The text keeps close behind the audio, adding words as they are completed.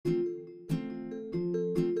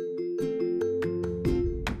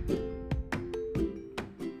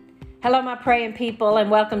Hello, my praying people, and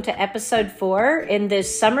welcome to episode 4 in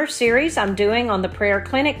this summer series I'm doing on the Prayer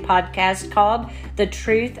Clinic podcast called The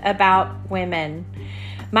Truth About Women.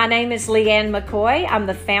 My name is Leanne McCoy. I'm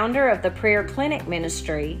the founder of the Prayer Clinic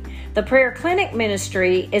Ministry. The Prayer Clinic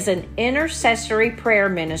Ministry is an intercessory prayer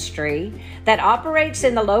ministry that operates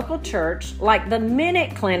in the local church like the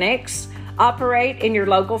Minute Clinics operate in your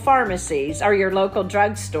local pharmacies or your local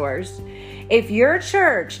drugstores. If your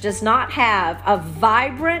church does not have a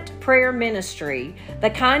vibrant prayer ministry, the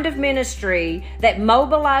kind of ministry that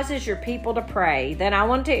mobilizes your people to pray, then I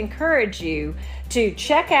want to encourage you to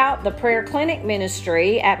check out the Prayer Clinic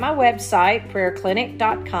Ministry at my website,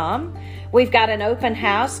 prayerclinic.com. We've got an open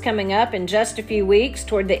house coming up in just a few weeks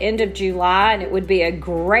toward the end of July, and it would be a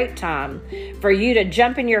great time for you to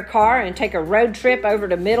jump in your car and take a road trip over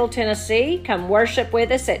to Middle Tennessee. Come worship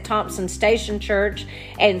with us at Thompson Station Church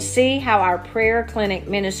and see how our Prayer Clinic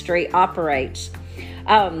Ministry operates.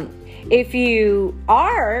 If you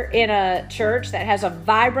are in a church that has a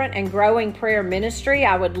vibrant and growing prayer ministry,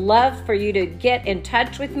 I would love for you to get in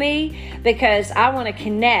touch with me because I want to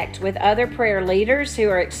connect with other prayer leaders who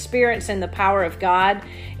are experiencing the power of God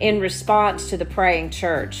in response to the praying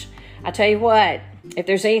church. I tell you what, if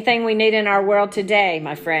there's anything we need in our world today,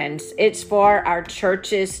 my friends, it's for our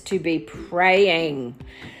churches to be praying.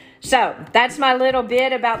 So that's my little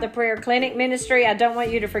bit about the Prayer Clinic Ministry. I don't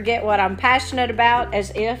want you to forget what I'm passionate about,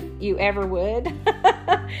 as if you ever would.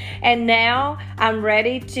 And now I'm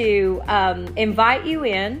ready to invite you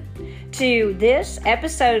in to this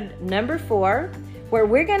episode number 4, where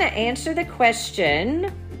we're going to answer the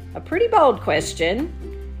question, a pretty bold question: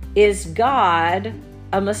 is God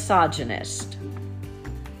a misogynist?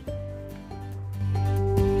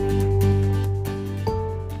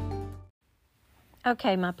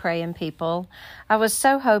 Okay, my praying people, I was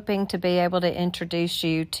so hoping to be able to introduce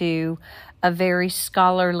you to a very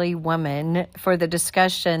scholarly woman for the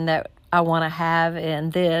discussion that I want to have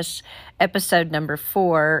in this episode number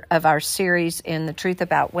 4 of our series in The Truth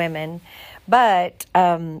About Women. But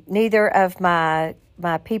neither of my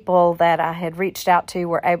people that I had reached out to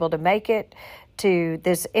were able to make it to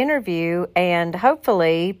this interview, and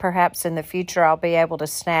hopefully, perhaps in the future, I'll be able to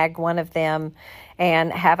snag one of them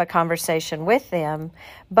and have a conversation with them.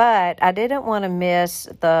 But I didn't want to miss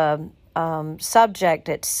the subject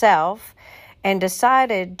itself and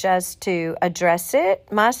decided just to address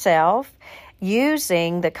it myself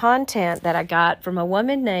using the content that I got from a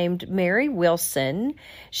woman named Mary Wilson.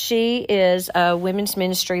 She is a women's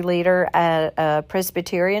ministry leader at a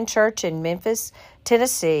Presbyterian church in Memphis,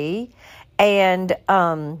 Tennessee. And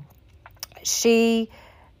she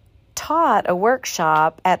taught a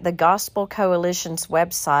workshop at the Gospel Coalition's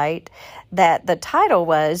website that the title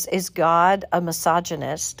was, "Is God a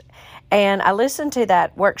Misogynist?" And I listened to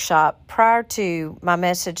that workshop prior to my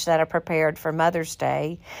message that I prepared for Mother's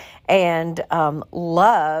Day and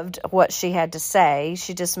loved what she had to say.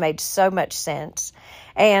 She just made so much sense.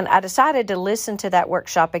 And I decided to listen to that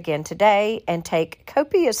workshop again today and take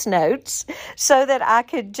copious notes so that I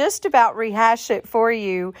could just about rehash it for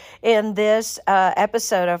you in this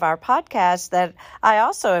episode of our podcast that I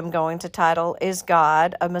also am going to title, "Is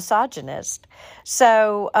God a Misogynist?"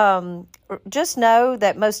 So just know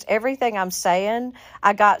that most everything I'm saying,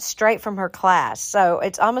 I got straight from her class. So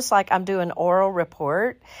it's almost like I'm doing oral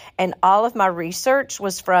report, and all of my research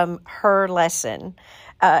was from her lesson.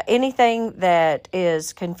 Anything that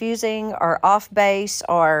is confusing or off base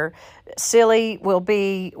or silly will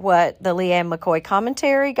be what the Leanne McCoy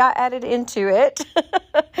commentary got added into it.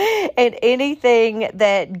 And anything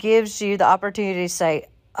that gives you the opportunity to say,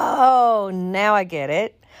 "Oh, now I get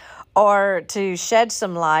it," or to shed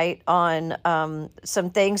some light on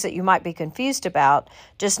some things that you might be confused about,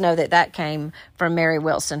 just know that that came from Mary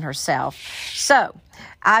Wilson herself. So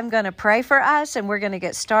I'm going to pray for us, and we're going to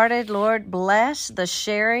get started. Lord, bless the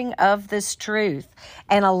sharing of this truth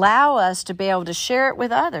and allow us to be able to share it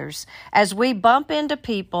with others as we bump into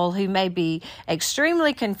people who may be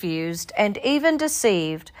extremely confused and even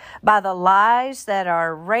deceived by the lies that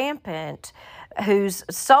are rampant, whose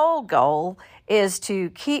sole goal is to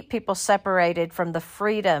keep people separated from the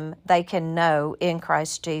freedom they can know in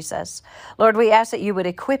Christ Jesus. Lord, we ask that you would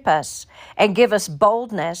equip us and give us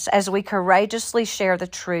boldness as we courageously share the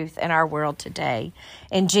truth in our world today.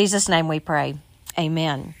 In Jesus' name we pray.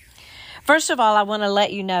 Amen. First of all, I want to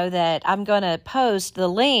let you know that I'm going to post the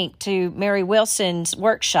link to Mary Wilson's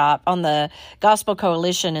workshop on the Gospel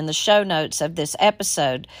Coalition in the show notes of this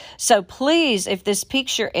episode. So please, if this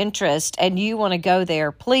piques your interest and you want to go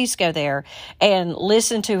there, please go there and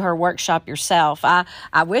listen to her workshop yourself. I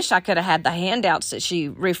wish I could have had the handouts that she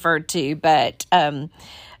referred to, but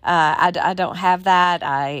I don't have that.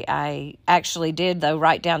 I actually did, though,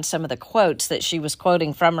 write down some of the quotes that she was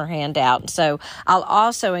quoting from her handout. So I'll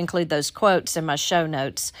also include those quotes in my show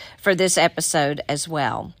notes for this episode as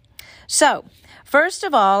well. So, first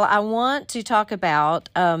of all, I want to talk about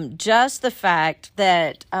just the fact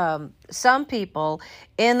that some people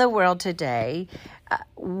in the world today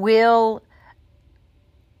will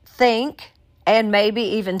think and maybe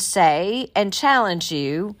even say and challenge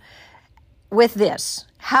you with this.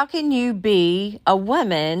 How can you be a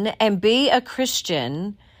woman and be a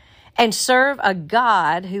Christian and serve a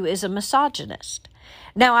God who is a misogynist?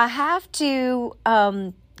 Now, I have to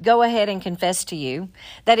go ahead and confess to you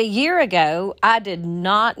that a year ago, I did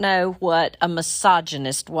not know what a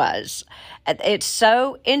misogynist was. It's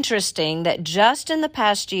so interesting that just in the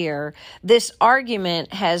past year, this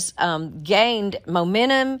argument has gained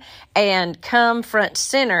momentum and come front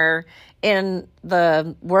center in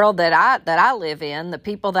the world that I live in, the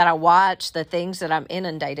people that I watch, the things that I'm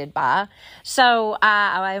inundated by. So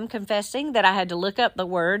I am confessing that I had to look up the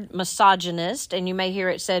word misogynist, and you may hear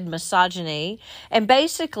it said misogyny. And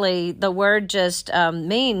basically, the word just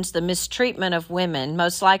means the mistreatment of women,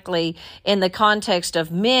 most likely in the context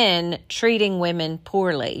of men treating women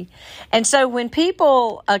poorly. And so when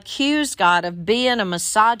people accuse God of being a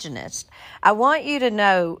misogynist, I want you to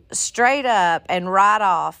know straight up and right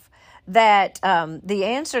off that the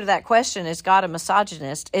answer to that question, is God a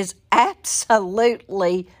misogynist, is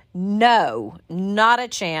absolutely no, not a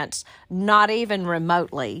chance, not even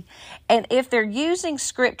remotely. And if they're using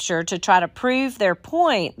Scripture to try to prove their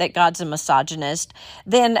point that God's a misogynist,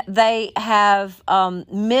 then they have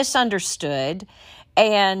misunderstood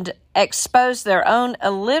and exposed their own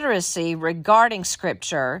illiteracy regarding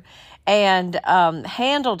Scripture and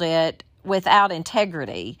handled it without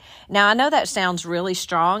integrity. Now, I know that sounds really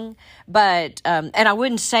strong, but, and I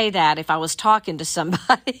wouldn't say that if I was talking to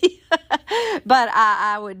somebody, but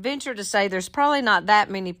I would venture to say there's probably not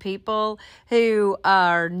that many people who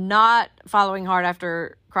are not following hard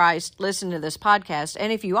after Christ listening to this podcast.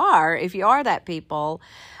 And if you are that people,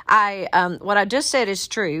 what I just said is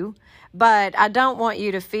true. But I don't want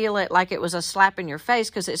you to feel it like it was a slap in your face,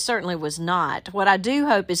 because it certainly was not. What I do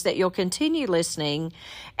hope is that you'll continue listening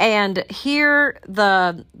and hear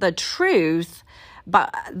the truth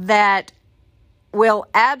that will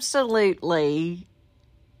absolutely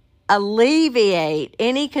alleviate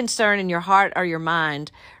any concern in your heart or your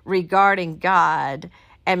mind regarding God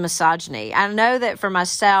and misogyny. I know that for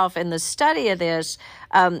myself in the study of this,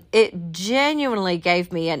 it genuinely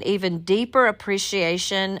gave me an even deeper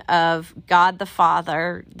appreciation of God the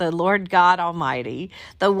Father, the Lord God Almighty,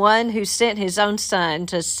 the one who sent his own Son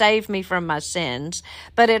to save me from my sins.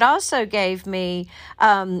 But it also gave me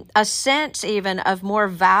a sense even of more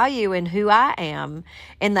value in who I am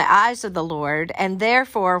in the eyes of the Lord, and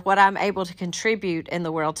therefore what I'm able to contribute in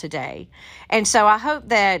the world today. And so I hope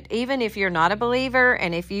that even if you're not a believer,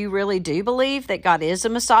 and if you really do believe that God is a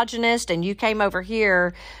misogynist, and you came over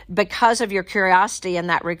here because of your curiosity in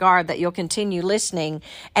that regard, that you'll continue listening,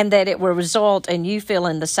 and that it will result in you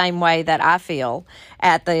feeling the same way that I feel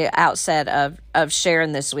at the outset of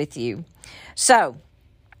sharing this with you. So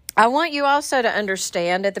I want you also to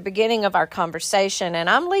understand at the beginning of our conversation, and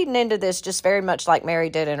I'm leading into this just very much like Mary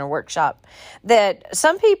did in her workshop, that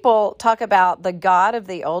some people talk about the God of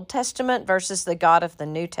the Old Testament versus the God of the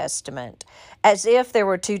New Testament, as if there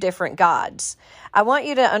were two different gods. I want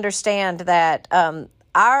you to understand that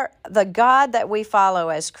the God that we follow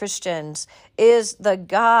as Christians is the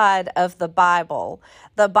God of the Bible.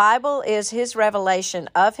 The Bible is his revelation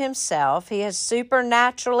of himself. He has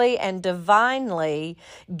supernaturally and divinely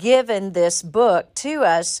given this book to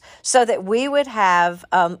us so that we would have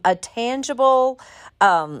a tangible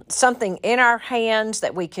something in our hands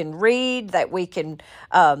that we can read, that we can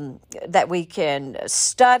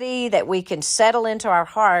study, that we can settle into our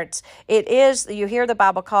hearts. It is, you hear the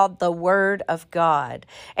Bible called the Word of God,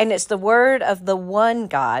 and it's the Word of the one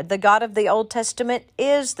God. The God of the Old Testament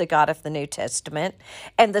is the God of the New Testament,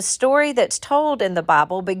 and the story that's told in the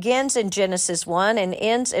Bible begins in Genesis 1 and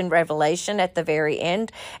ends in Revelation at the very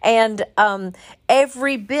end, and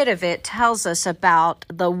every bit of it tells us about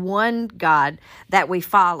the one God that we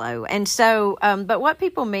follow. And so, but what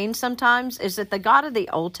people mean sometimes is that the God of the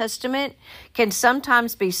Old Testament can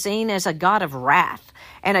sometimes be seen as a God of wrath,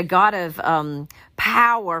 and a God of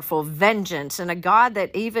powerful vengeance, and a God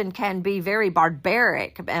that even can be very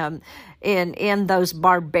barbaric in those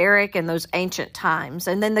barbaric and those ancient times.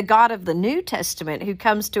 And then the God of the New Testament, who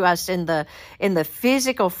comes to us in the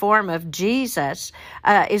physical form of Jesus,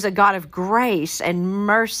 is a God of grace and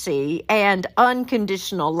mercy and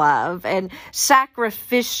unconditional love and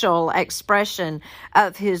sacrificial expression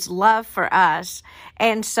of his love for us.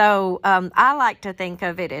 And so I like to think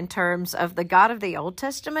of it in terms of the God of the Old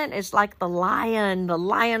Testament is like the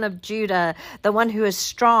Lion of Judah, the one who is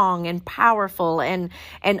strong and powerful and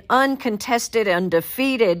uncontested and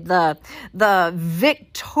defeated, the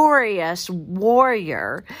victorious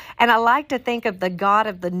warrior. And I like to think of the God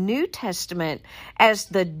of the New Testament as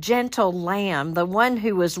the gentle lamb, the one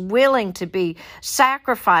who was willing to be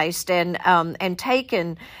sacrificed and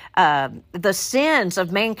taken the sins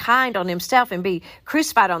of mankind on himself and be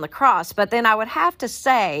crucified on the cross. But then I would have to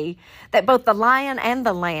say that both the lion and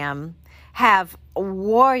the lamb have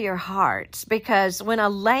warrior hearts, because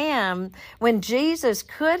when Jesus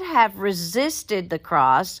could have resisted the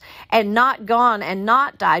cross and not gone and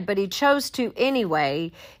not died, but he chose to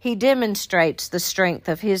anyway, he demonstrates the strength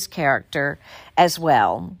of his character as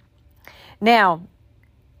well. Now,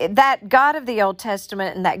 that God of the Old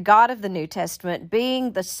Testament and that God of the New Testament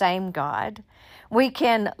being the same God, we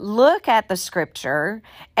can look at the scripture,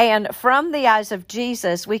 and from the eyes of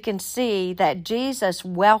Jesus, we can see that Jesus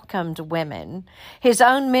welcomed women. His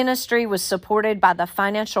own ministry was supported by the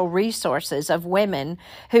financial resources of women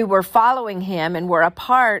who were following him and were a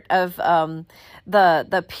part of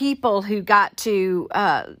the people who got to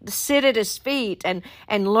sit at his feet and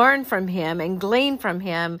learn from him and glean from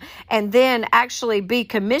him, and then actually be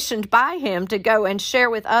commissioned by him to go and share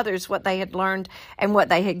with others what they had learned and what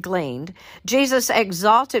they had gleaned. Jesus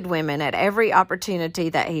exalted women at every opportunity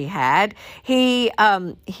that he had. He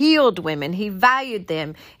healed women. He valued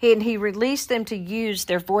them, and he released them to use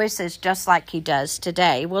their voices just like he does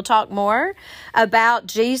today. We'll talk more about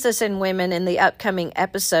Jesus and women in the upcoming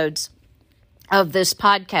episodes of this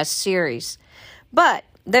podcast series. But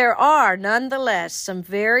there are nonetheless some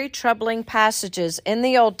very troubling passages in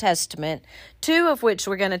the Old Testament, two of which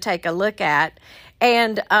we're going to take a look at.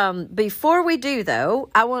 And before we do, though,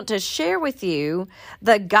 I want to share with you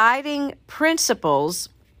the guiding principles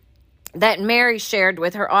that Mary shared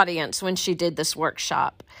with her audience when she did this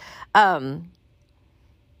workshop.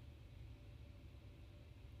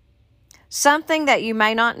 Something that you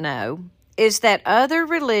may not know is that other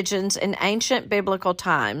religions in ancient biblical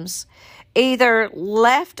times either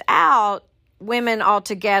left out women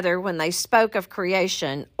altogether when they spoke of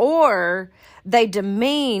creation, or they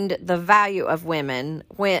demeaned the value of women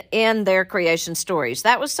in their creation stories.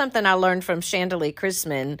 That was something I learned from Chandelier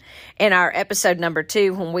Chrisman in our episode number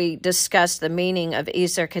 2 when we discussed the meaning of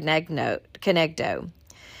Ezer Kenegdo.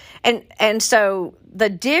 And so the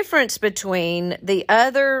difference between the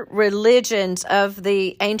other religions of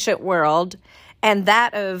the ancient world and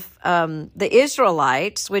that of the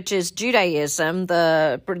Israelites, which is Judaism,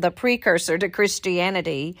 the precursor to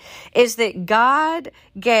Christianity, is that God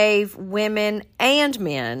gave women and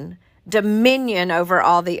men dominion over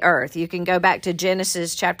all the earth. You can go back to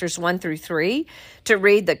Genesis chapters 1 through 3 to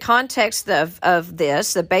read the context of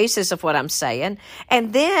this, the basis of what I'm saying.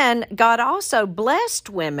 And then God also blessed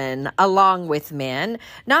women along with men.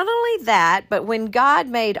 Not only that, but when God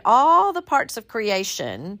made all the parts of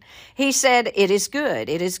creation, he said, it is good,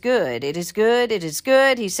 it is good, it is good, it is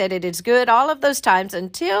good. He said, it is good all of those times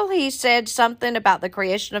until he said something about the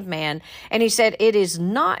creation of man. And he said, it is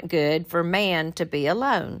not good for man to be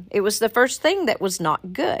alone. It was the first thing that was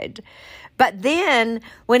not good. But then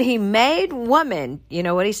when he made woman, you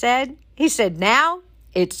know what he said? He said, now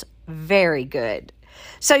it's very good.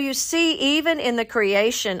 So you see, even in the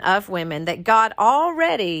creation of women, that God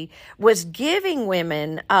already was giving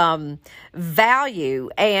women value,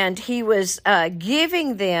 and he was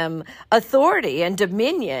giving them authority and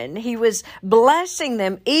dominion. He was blessing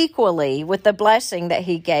them equally with the blessing that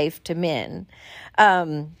he gave to men.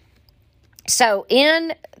 So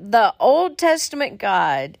in the Old Testament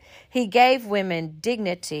God, he gave women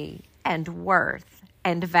dignity and worth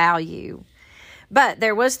and value. But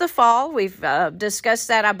there was the fall. We've discussed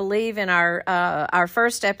that, I believe, in our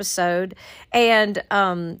first episode. And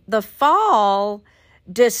the fall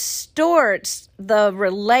distorts the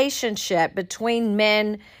relationship between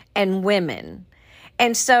men and women.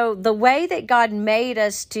 And so the way that God made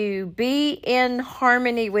us to be in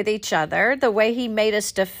harmony with each other, the way he made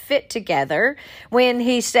us to fit together, when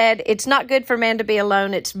he said, it's not good for man to be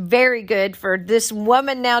alone, it's very good for this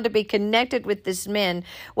woman now to be connected with this man.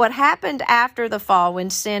 What happened after the fall, when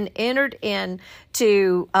sin entered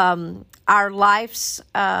into our life's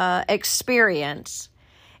experience,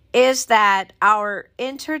 is that our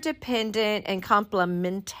interdependent and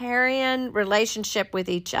complementarian relationship with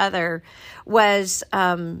each other was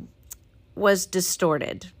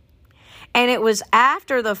distorted. And it was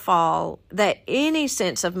after the fall that any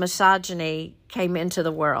sense of misogyny came into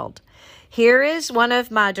the world. Here is one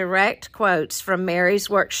of my direct quotes from Mary's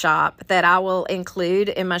workshop that I will include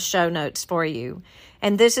in my show notes for you.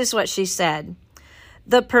 And this is what she said: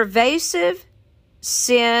 "The pervasive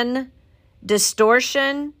sin,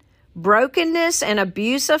 distortion, brokenness, and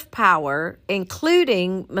abuse of power,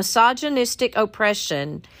 including misogynistic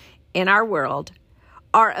oppression in our world,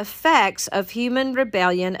 are effects of human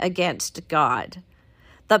rebellion against God.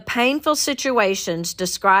 The painful situations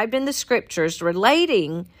described in the scriptures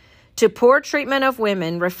relating to poor treatment of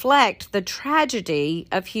women reflect the tragedy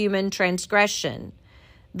of human transgression.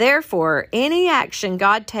 Therefore, any action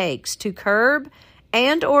God takes to curb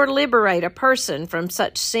and or liberate a person from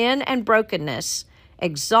such sin and brokenness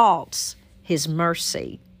exalts his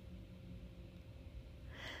mercy."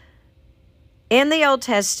 In the Old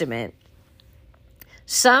Testament,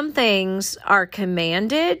 some things are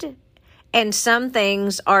commanded and some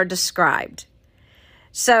things are described.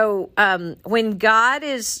 So when God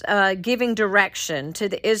is giving direction to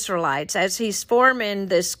the Israelites as he's forming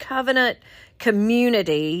this covenant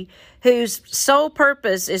community whose sole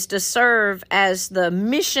purpose is to serve as the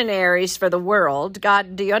missionaries for the world.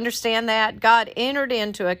 God, do you understand that? God entered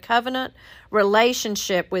into a covenant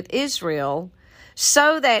relationship with Israel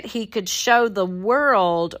so that he could show the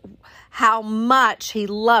world how much he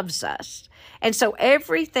loves us. And so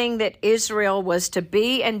everything that Israel was to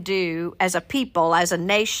be and do as a people, as a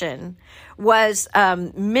nation, was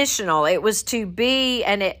missional. It was to be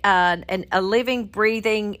a living,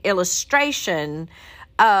 breathing illustration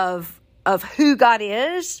of who God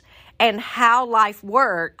is and how life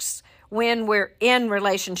works when we're in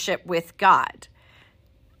relationship with God.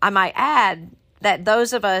 I might add that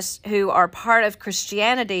those of us who are part of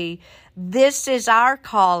Christianity, this is our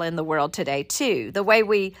call in the world today too. The way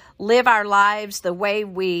we live our lives, the way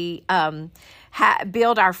we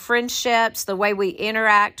build our friendships, the way we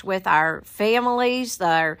interact with our families,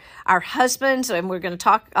 our husbands, and we're going to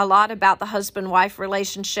talk a lot about the husband-wife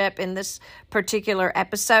relationship in this particular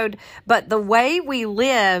episode. But the way we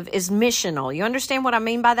live is missional. You understand what I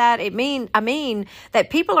mean by that? I mean that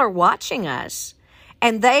people are watching us.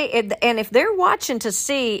 And if they're watching to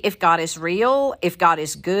see if God is real, if God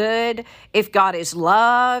is good, if God is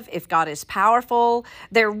love, if God is powerful,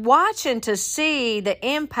 they're watching to see the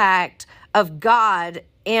impact of God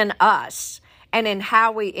in us and in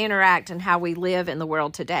how we interact and how we live in the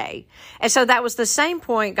world today. And so that was the same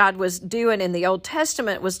point God was doing in the Old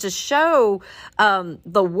Testament, was to show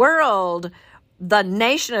the world, the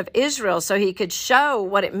nation of Israel, so he could show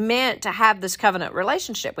what it meant to have this covenant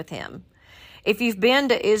relationship with him. If you've been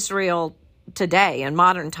to Israel today in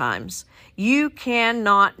modern times, you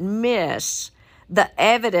cannot miss the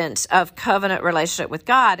evidence of covenant relationship with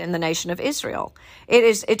God in the nation of Israel.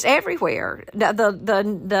 It's everywhere.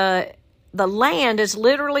 The land is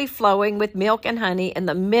literally flowing with milk and honey in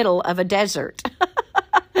the middle of a desert.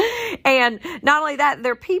 And not only that,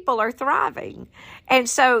 their people are thriving. And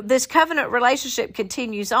so this covenant relationship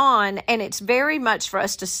continues on, and it's very much for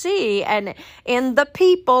us to see, and in the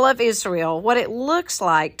people of Israel, what it looks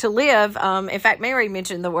like to live. In fact, Mary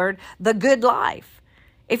mentioned the word, the good life.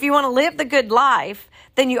 If you want to live the good life,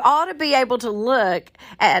 then you ought to be able to look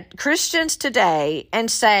at Christians today and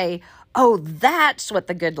say, oh, that's what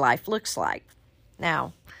the good life looks like.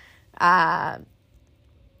 Now,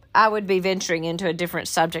 I would be venturing into a different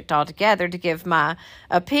subject altogether to give my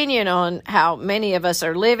opinion on how many of us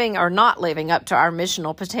are living or not living up to our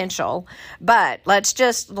missional potential. But let's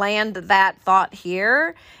just land that thought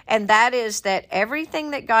here, and that is that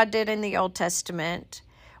everything that God did in the Old Testament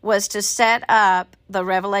was to set up the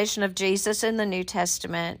revelation of Jesus in the New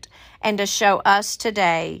Testament and to show us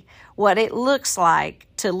today what it looks like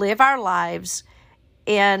to live our lives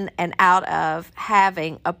in and out of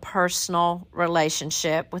having a personal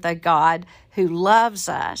relationship with a God who loves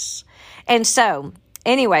us. And so,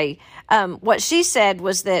 anyway, what she said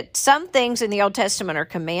was that some things in the Old Testament are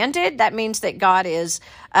commanded. That means that God is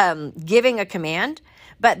giving a command.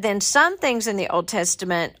 But then some things in the Old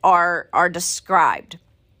Testament are described.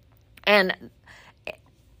 And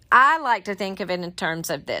I like to think of it in terms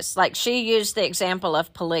of this. Like she used the example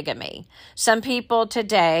of polygamy. Some people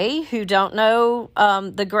today who don't know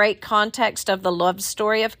the great context of the love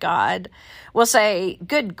story of God will say,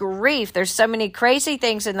 good grief, there's so many crazy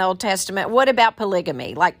things in the Old Testament. What about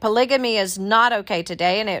polygamy? Like polygamy is not okay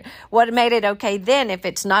today, and what made it okay then if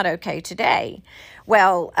it's not okay today?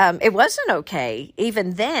 Well, it wasn't okay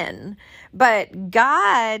even then, but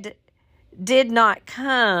God did not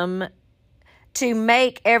come to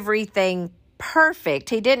make everything perfect.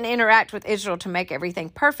 He didn't interact with Israel to make everything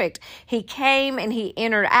perfect. He came and he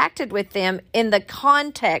interacted with them in the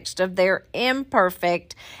context of their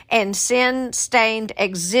imperfect and sin-stained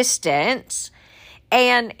existence.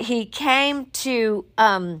 And he came to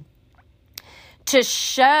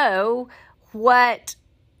show what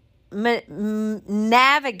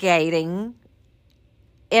navigating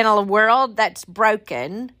in a world that's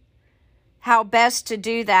broken, how best to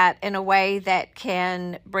do that in a way that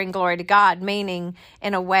can bring glory to God, meaning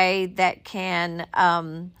in a way that can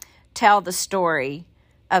tell the story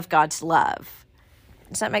of God's love.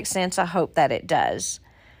 Does that make sense? I hope that it does.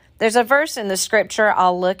 There's a verse in the scripture,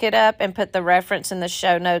 I'll look it up and put the reference in the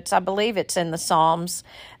show notes. I believe it's in the Psalms,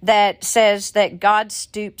 that says that God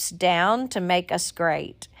stoops down to make us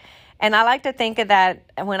great. And I like to think of that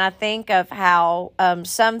when I think of how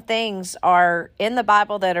some things are in the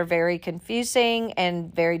Bible that are very confusing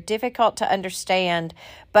and very difficult to understand,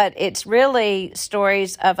 but it's really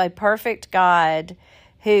stories of a perfect God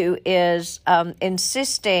who is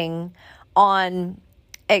insisting on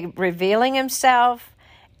revealing himself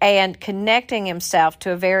and connecting himself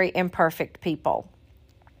to a very imperfect people.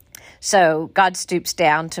 So God stoops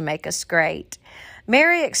down to make us great.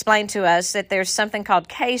 Mary explained to us that there's something called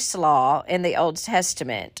case law in the Old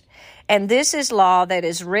Testament, and this is law that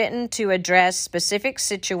is written to address specific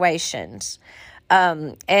situations.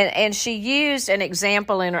 And she used an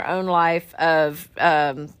example in her own life of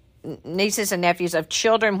nieces and nephews, of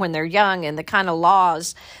children when they're young, and the kind of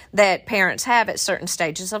laws that parents have at certain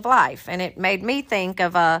stages of life. And it made me think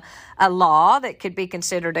of a law that could be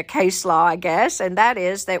considered a case law, I guess, and that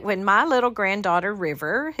is that when my little granddaughter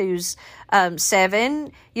River, who's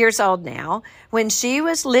 7 years old now, when she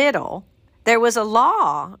was little, there was a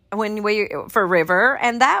law for River,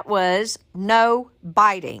 and that was no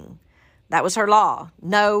biting. That was her law,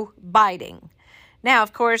 no biting. Now,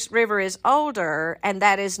 of course, River is older, and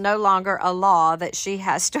that is no longer a law that she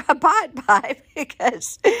has to abide by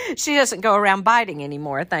because she doesn't go around biting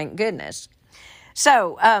anymore, thank goodness.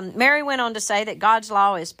 So Mary went on to say that God's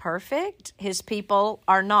law is perfect. His people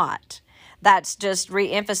are not. That's just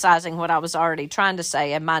re-emphasizing what I was already trying to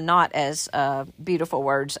say and my not as beautiful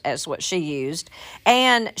words as what she used.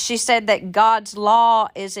 And she said that God's law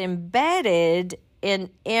is embedded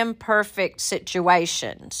in imperfect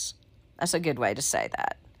situations. That's a good way to say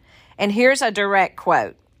that. And here's a direct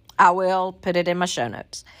quote. I will put it in my show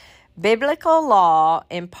notes. Biblical law,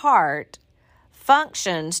 in part,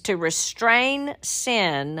 functions to restrain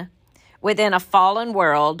sin within a fallen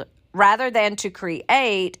world rather than to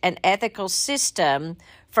create an ethical system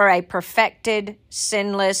for a perfected,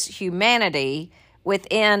 sinless humanity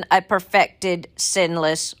within a perfected,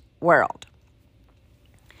 sinless world.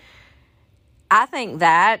 I think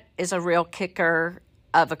that is a real kicker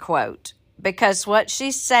of a quote, because what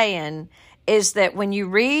she's saying is that when you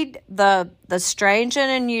read the strange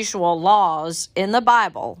and unusual laws in the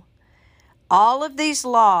Bible, all of these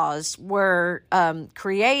laws were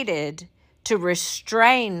created to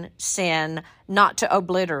restrain sin, not to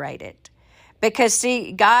obliterate it. Because,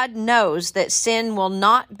 see, God knows that sin will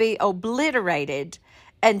not be obliterated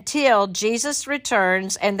until Jesus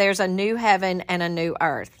returns and there's a new heaven and a new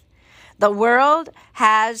earth. The world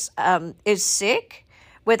is sick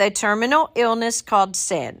with a terminal illness called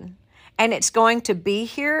sin, and it's going to be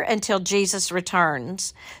here until Jesus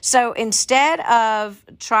returns. So instead of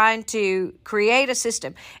trying to create a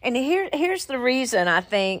system, and here's the reason I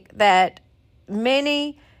think that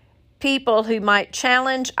many people who might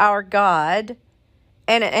challenge our God,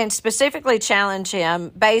 and specifically challenge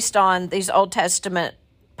him based on these Old Testament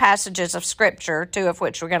passages of Scripture, two of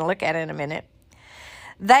which we're going to look at in a minute,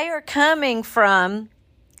 they are coming from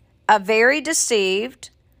a very deceived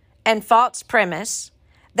and false premise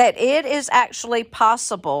that it is actually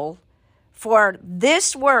possible for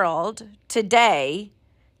this world today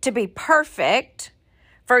to be perfect,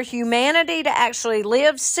 for humanity to actually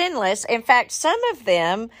live sinless. In fact, some of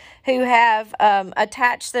them who have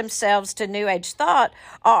attached themselves to New Age thought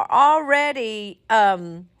are already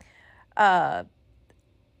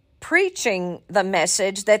preaching the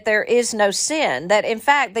message that there is no sin, that in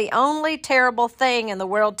fact the only terrible thing in the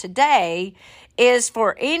world today is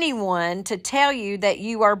for anyone to tell you that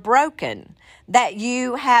you are broken, that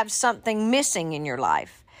you have something missing in your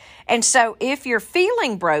life. And so if you're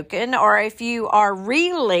feeling broken, or if you are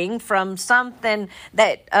reeling from something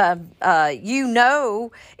that you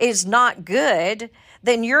know is not good,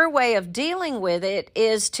 then your way of dealing with it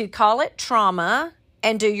is to call it trauma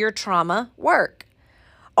and do your trauma work.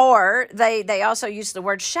 Or they also use the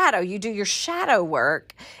word shadow. You do your shadow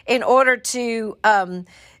work in order to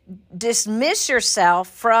dismiss yourself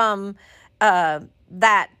from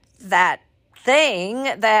that thing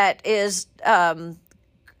that is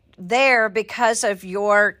there because of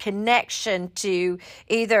your connection to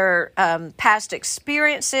either past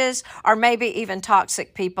experiences or maybe even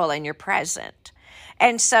toxic people in your present.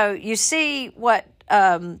 And so you see what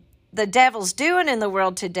the devil's doing in the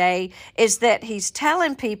world today is that he's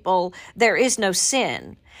telling people there is no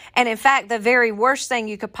sin. And in fact, the very worst thing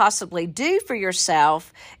you could possibly do for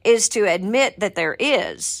yourself is to admit that there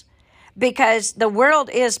is, because the world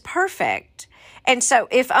is perfect. And so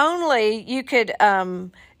if only you could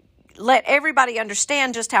let everybody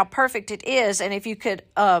understand just how perfect it is, and if you could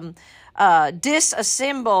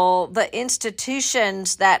disassemble the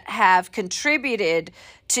institutions that have contributed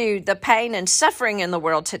to the pain and suffering in the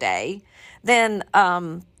world today, then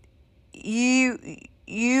you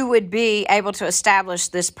would be able to establish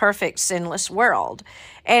this perfect sinless world.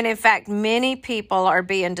 And in fact, many people are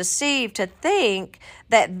being deceived to think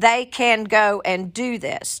that they can go and do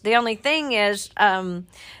this. The only thing is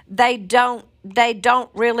they don't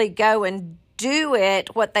really go and do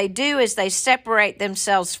it. What they do is they separate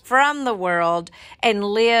themselves from the world and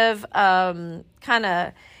live kind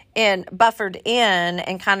of buffered in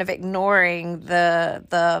and kind of ignoring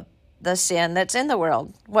the sin that's in the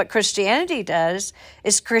world. What Christianity does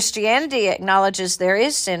is Christianity acknowledges there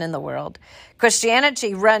is sin in the world.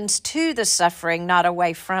 Christianity runs to the suffering, not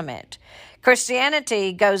away from it.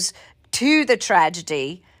 Christianity goes to the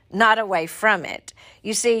tragedy, not away from it.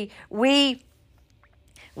 You see, we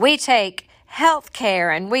take health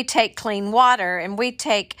care, and we take clean water, and we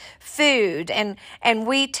take food, and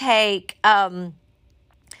we take and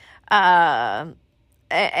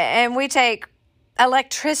we take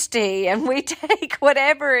electricity, and we take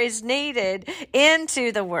whatever is needed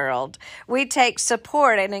into the world. We take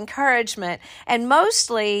support and encouragement, and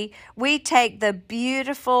mostly we take the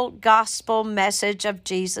beautiful gospel message of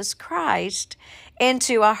Jesus Christ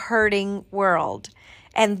into a hurting world.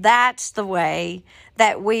 And that's the way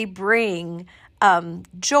that we bring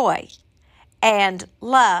joy and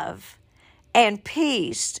love and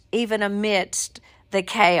peace, even amidst the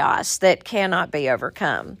chaos that cannot be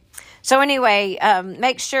overcome. So anyway,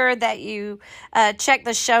 make sure that you check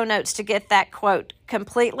the show notes to get that quote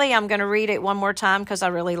completely. I'm going to read it one more time because I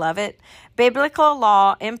really love it. Biblical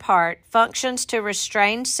law, in part, functions to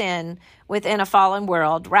restrain sin within a fallen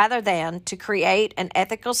world rather than to create an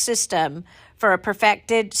ethical system for a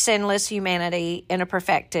perfected, sinless humanity in a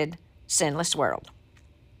perfected, sinless world.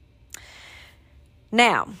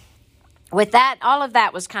 Now, with that, all of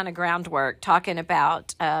that was kind of groundwork, talking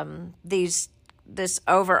about this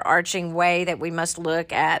overarching way that we must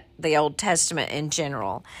look at the Old Testament in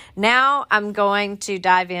general. Now I'm going to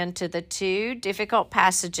dive into the two difficult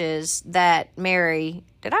passages that Mary,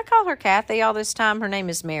 did I call her Kathy all this time? Her name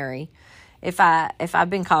is Mary. If I've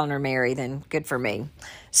been calling her Mary, then good for me.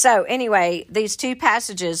 So anyway, these two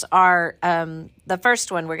passages are, the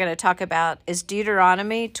first one we're going to talk about is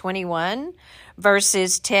Deuteronomy 21,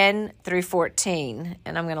 verses 10 through 14.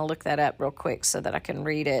 And I'm going to look that up real quick so that I can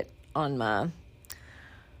read it on my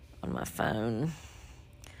phone.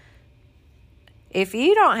 If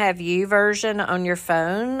you don't have YouVersion on your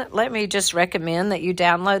phone, let me just recommend that you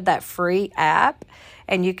download that free app,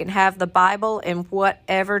 and you can have the Bible in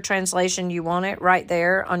whatever translation you want it right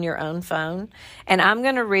there on your own phone. And I'm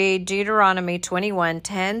going to read Deuteronomy 21,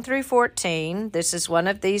 10 through 14. This is one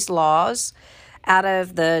of these laws out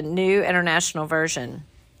of the New International Version.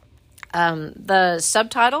 The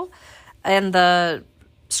subtitle and the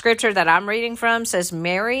scripture that I'm reading from says,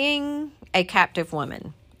 marrying a captive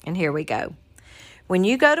woman. And here we go. When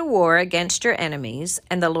you go to war against your enemies,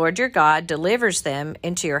 and the Lord your God delivers them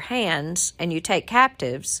into your hands, and you take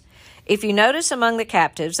captives, if you notice among the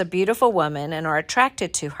captives a beautiful woman and are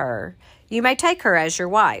attracted to her, you may take her as your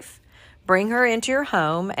wife. Bring her into your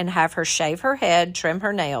home and have her shave her head, trim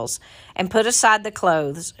her nails, and put aside the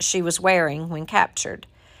clothes she was wearing when captured.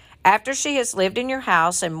 After she has lived in your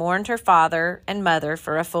house and mourned her father and mother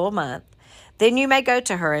for a full month, then you may go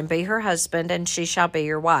to her and be her husband, and she shall be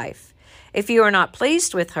your wife. If you are not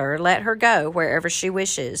pleased with her, let her go wherever she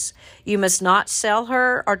wishes. You must not sell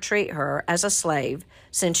her or treat her as a slave,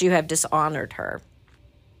 since you have dishonored her.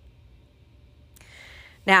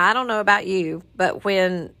 Now, I don't know about you, but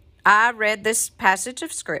when I read this passage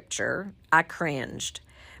of scripture, I cringed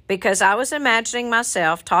because I was imagining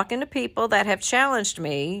myself talking to people that have challenged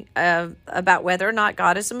me about whether or not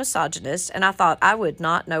God is a misogynist, and I thought I would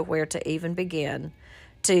not know where to even begin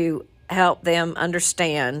to help them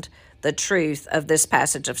understand the truth of this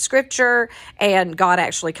passage of scripture and God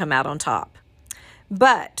actually come out on top.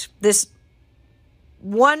 But this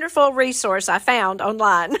wonderful resource I found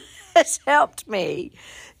online has helped me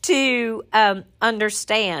to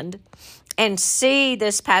understand and see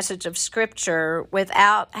this passage of scripture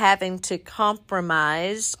without having to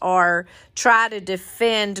compromise or try to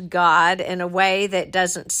defend God in a way that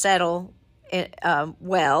doesn't settle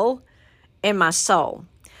well in my soul.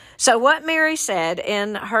 So what Mary said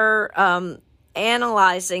in her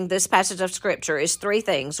analyzing this passage of scripture is three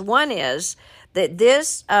things. One is that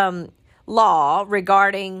this law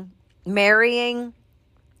regarding marrying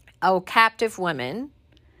a captive woman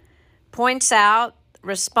points out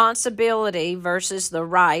responsibility versus the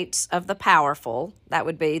rights of the powerful. That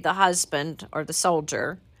would be the husband or the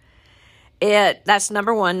soldier. That's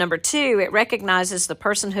number one. Number two, it recognizes the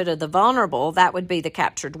personhood of the vulnerable. That would be the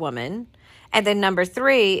captured woman. And then number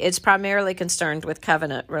three, it's primarily concerned with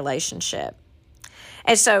covenant relationship.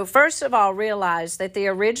 And so, first of all, realize that the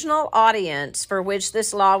original audience for which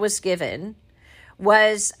this law was given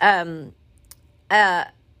was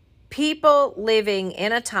people living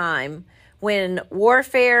in a time when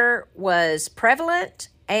warfare was prevalent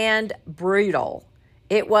and brutal.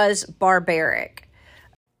 It was barbaric.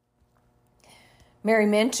 Mary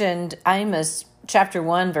mentioned Amos chapter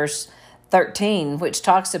 1, verse 13, which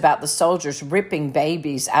talks about the soldiers ripping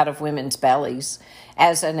babies out of women's bellies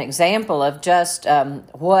as an example of just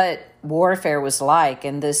what warfare was like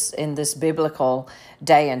in this biblical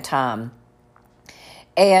day and time.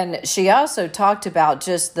 And she also talked about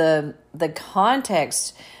just the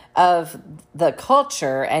context of the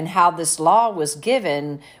culture and how this law was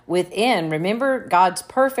given within. Remember, God's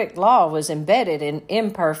perfect law was embedded in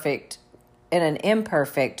an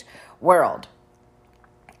imperfect world.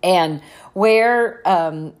 And where,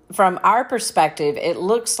 from our perspective, it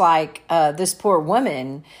looks like this poor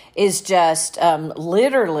woman is just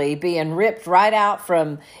literally being ripped right out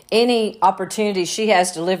from any opportunity she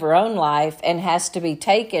has to live her own life and has to be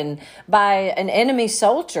taken by an enemy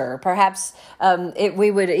soldier. Perhaps we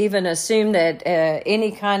would even assume that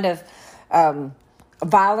any kind of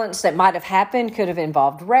violence that might have happened could have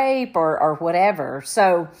involved rape or whatever.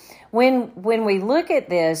 So when we look at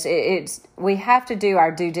this, we have to do our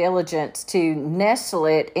due diligence to nestle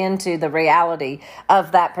it into the reality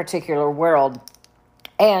of that particular world.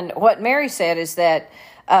 And what Mary said is that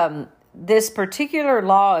this particular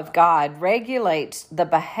law of God regulates the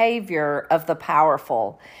behavior of the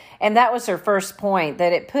powerful. And that was her first point,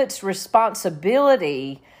 that it puts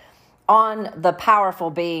responsibility on the powerful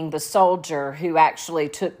being the soldier who actually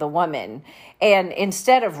took the woman. And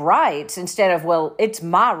instead of, well, it's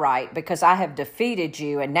my right because I have defeated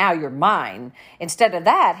you and now you're mine. Instead of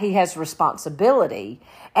that, he has responsibility.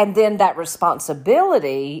 And then that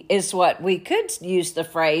responsibility is what we could use the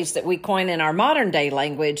phrase that we coin in our modern day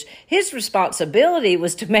language. His responsibility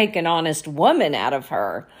was to make an honest woman out of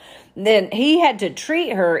her. Then he had to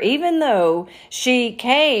treat her, even though she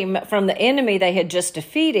came from the enemy they had just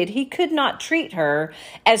defeated, he could not treat her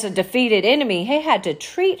as a defeated enemy. He had to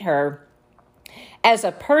treat her as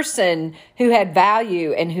a person who had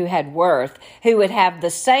value and who had worth, who would have the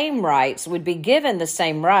same rights, would be given the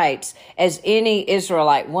same rights as any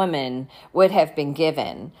Israelite woman would have been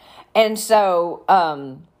given. And so,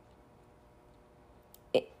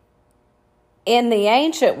 in the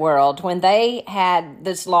ancient world, when they had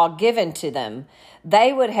this law given to them,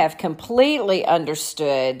 they would have completely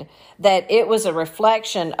understood that it was a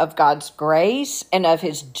reflection of God's grace and of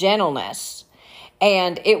his gentleness.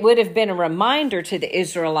 And it would have been a reminder to the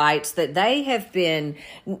Israelites that they have been,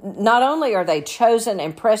 not only are they chosen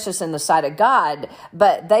and precious in the sight of God,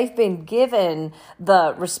 but they've been given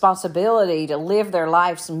the responsibility to live their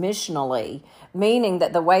lives missionally, meaning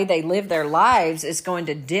that the way they live their lives is going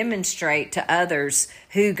to demonstrate to others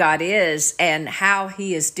who God is and how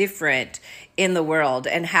he is different in the world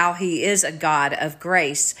and how he is a God of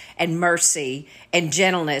grace and mercy and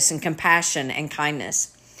gentleness and compassion and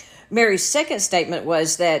kindness. Mary's second statement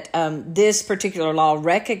was that this particular law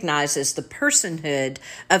recognizes the personhood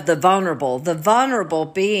of the vulnerable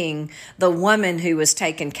being the woman who was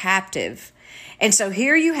taken captive. And so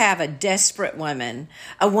here you have a desperate woman,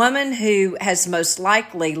 a woman who has most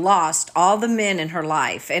likely lost all the men in her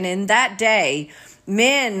life. And in that day,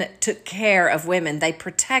 men took care of women. They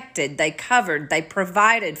protected, they covered, they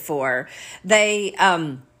provided for,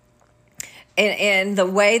 and the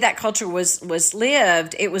way that culture was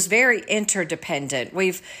lived, it was very interdependent.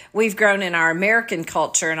 We've grown in our American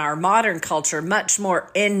culture and our modern culture much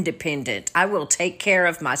more independent. I will take care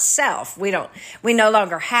of myself. We no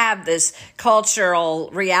longer have this cultural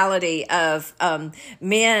reality of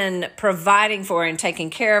men providing for and taking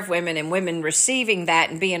care of women, and women receiving that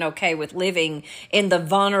and being okay with living in the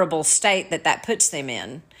vulnerable state that puts them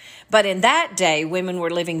in. But in that day, women were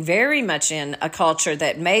living very much in a culture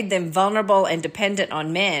that made them vulnerable and dependent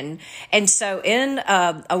on men. And so in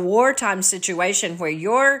a wartime situation where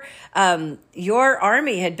your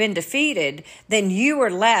army had been defeated, then you were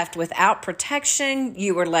left without protection.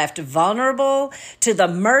 You were left vulnerable to the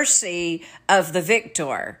mercy of the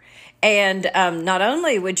victor. And not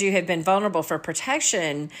only would you have been vulnerable for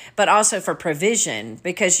protection, but also for provision,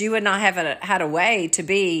 because you would not have had a way to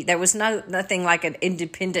be, there was nothing like an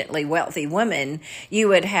independently wealthy woman. You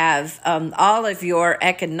would have all of your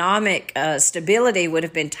economic stability would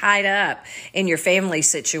have been tied up in your family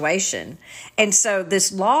situation. And so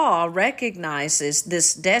this law recognizes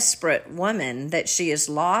this desperate woman, that she is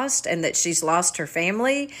lost and that she's lost her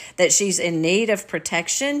family, that she's in need of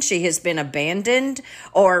protection. She has been abandoned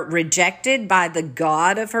or rejected by the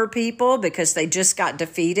God of her people because they just got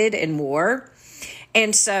defeated in war.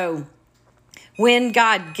 And so when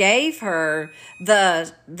God gave her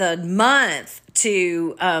the month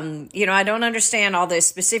to, I don't understand all the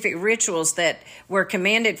specific rituals that were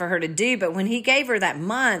commanded for her to do, but when he gave her that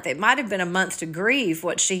month, it might have been a month to grieve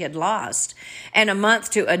what she had lost and a month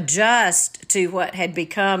to adjust to what had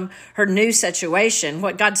become her new situation.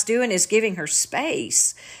 What God's doing is giving her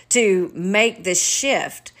space to make this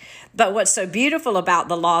shift. But what's so beautiful about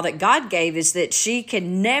the law that God gave is that she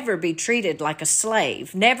can never be treated like a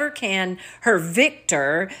slave. Never can her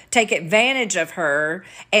victor take advantage of her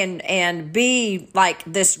and be like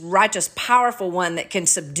this righteous, powerful one that can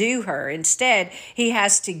subdue her. Instead, he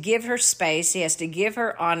has to give her space. He has to give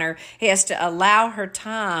her honor. He has to allow her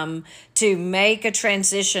time to make a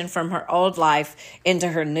transition from her old life into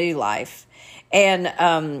her new life.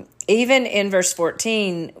 And even in verse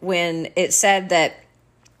 14, when it said that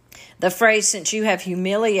the phrase, since you have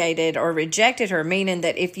humiliated or rejected her, meaning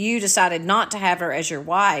that if you decided not to have her as your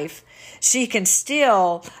wife, she can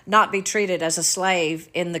still not be treated as a slave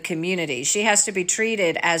in the community. She has to be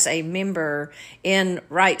treated as a member in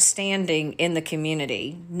right standing in the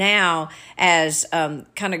community, now as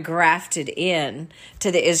kind of grafted in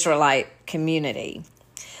to the Israelite community.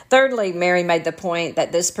 Thirdly, Mary made the point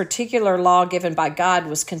that this particular law given by God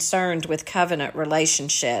was concerned with covenant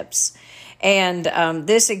relationships. And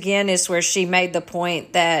this, again, is where she made the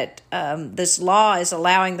point that this law is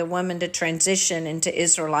allowing the woman to transition into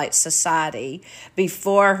Israelite society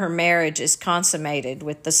before her marriage is consummated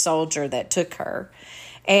with the soldier that took her.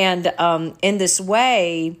 And in this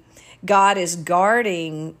way, God is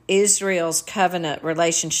guarding Israel's covenant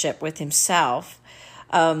relationship with himself.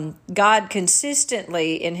 God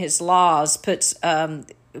consistently in his laws puts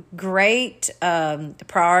great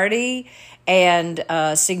priority and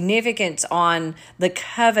significance on the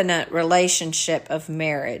covenant relationship of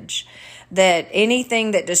marriage. That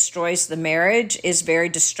anything that destroys the marriage is very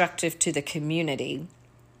destructive to the community.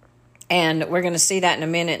 And we're going to see that in a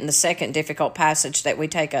minute in the second difficult passage that we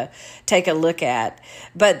take a look at.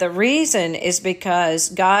 But the reason is because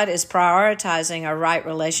God is prioritizing a right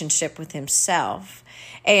relationship with himself.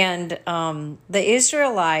 And the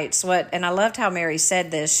Israelites, and I loved how Mary said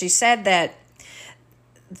this, she said that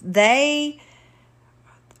they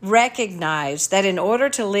recognized that in order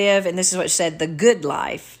to live, and this is what she said, the good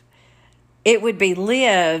life, it would be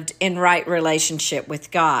lived in right relationship with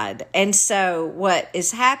God. And so what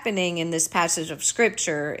is happening in this passage of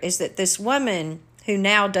Scripture is that this woman who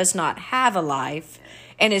now does not have a life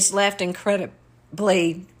and is left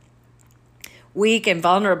incredibly weak and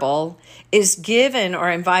vulnerable is given or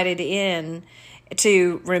invited in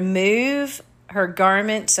to remove her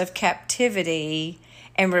garments of captivity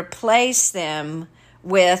and replace them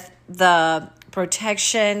with the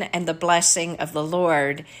protection and the blessing of the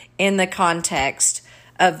Lord in the context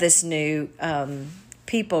of this new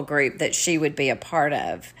people group that she would be a part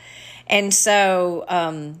of. And so,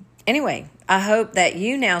 anyway, I hope that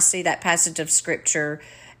you now see that passage of Scripture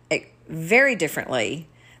very differently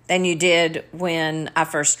than you did when I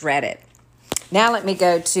first read it. Now let me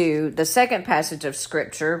go to the second passage of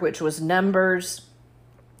Scripture, which was Numbers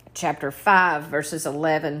chapter 5, verses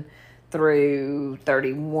 11 through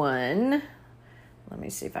 31. Let me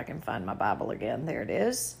see if I can find my Bible again. There it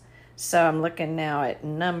is. So I'm looking now at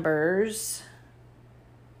Numbers.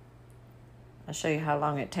 I'll show you how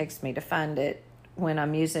long it takes me to find it when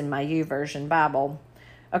I'm using my YouVersion Bible.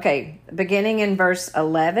 Okay, beginning in verse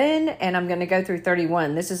 11, and I'm going to go through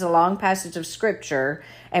 31. This is a long passage of Scripture,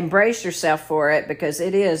 and brace yourself for it because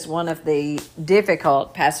it is one of the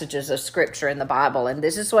difficult passages of Scripture in the Bible. And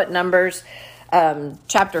this is what Numbers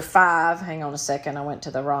chapter 5, hang on a second, I went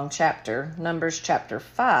to the wrong chapter. Numbers chapter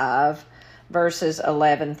 5, verses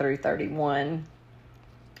 11 through 31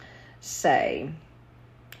 say.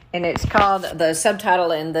 And it's called, the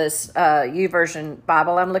subtitle in this YouVersion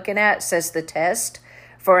Bible I'm looking at says The Test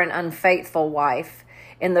for an Unfaithful Wife.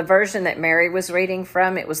 In the version that Mary was reading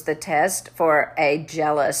from, it was the test for a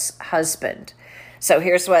jealous husband. So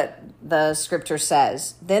here's what the scripture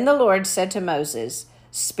says. Then the Lord said to Moses,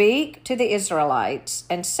 "Speak to the Israelites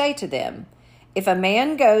and say to them, if a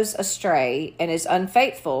man goes astray and is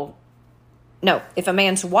unfaithful, if a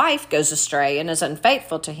man's wife goes astray and is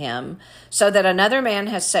unfaithful to him, so that another man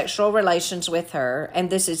has sexual relations with her,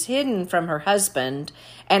 and this is hidden from her husband,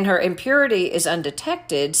 and her impurity is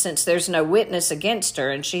undetected, since there's no witness against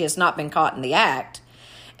her and she has not been caught in the act,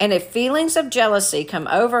 and if feelings of jealousy come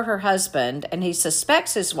over her husband, and he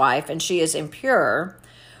suspects his wife and she is impure,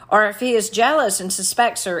 or if he is jealous and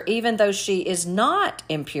suspects her even though she is not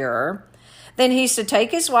impure, then he's to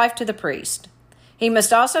take his wife to the priest. He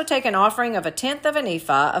must also take an offering of 1/10 of an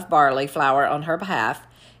ephah of barley flour on her behalf.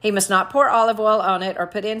 He must not pour olive oil on it or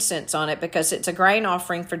put incense on it, because it's a grain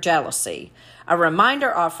offering for jealousy, a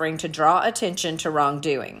reminder offering to draw attention to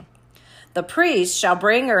wrongdoing. The priest shall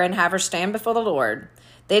bring her and have her stand before the Lord.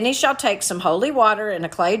 Then he shall take some holy water in a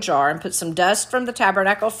clay jar and put some dust from the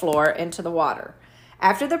tabernacle floor into the water.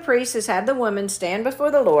 After the priest has had the woman stand before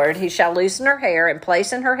the Lord, he shall loosen her hair and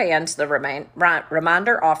place in her hands the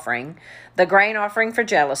reminder offering, the grain offering for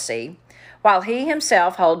jealousy, while he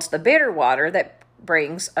himself holds the bitter water that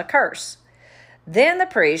brings a curse. Then the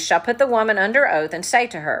priest shall put the woman under oath and say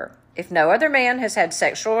to her, if no other man has had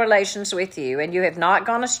sexual relations with you, and you have not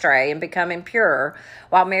gone astray and become impure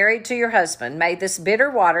while married to your husband, may this bitter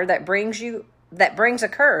water that brings a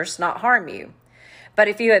curse not harm you. But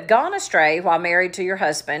if you have gone astray while married to your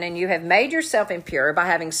husband, and you have made yourself impure by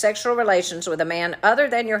having sexual relations with a man other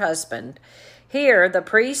than your husband, here the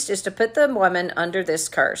priest is to put the woman under this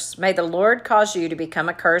curse. May the Lord cause you to become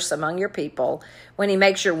a curse among your people when he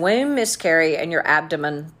makes your womb miscarry and your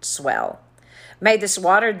abdomen swell. May this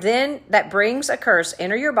water then that brings a curse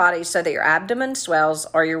enter your body so that your abdomen swells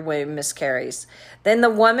or your womb miscarries. Then the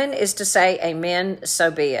woman is to say, Amen, so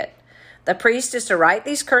be it. The priest is to write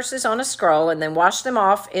these curses on a scroll and then wash them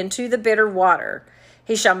off into the bitter water.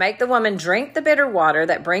 He shall make the woman drink the bitter water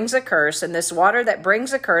that brings a curse, and this water that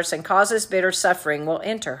brings a curse and causes bitter suffering will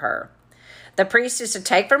enter her. The priest is to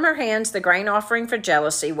take from her hands the grain offering for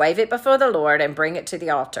jealousy, wave it before the Lord, and bring it to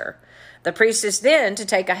the altar. The priest is then to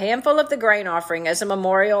take a handful of the grain offering as a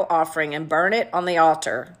memorial offering and burn it on the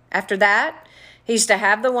altar. After that, he's to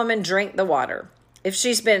have the woman drink the water. If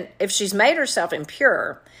she's made herself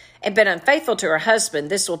impure and been unfaithful to her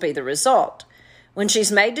husband, this will be the result. When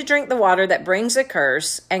she's made to drink the water that brings a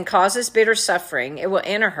curse and causes bitter suffering, it will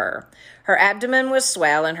enter her. Her abdomen will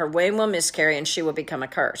swell and her womb will miscarry, and she will become a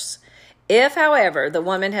curse. If, however, the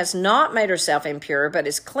woman has not made herself impure but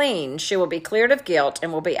is clean, she will be cleared of guilt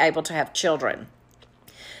and will be able to have children.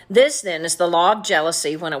 This, then, is the law of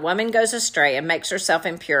jealousy when a woman goes astray and makes herself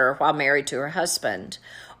impure while married to her husband,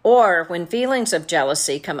 or when feelings of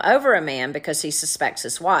jealousy come over a man because he suspects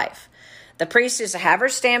his wife. The priest is to have her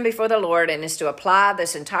stand before the Lord and is to apply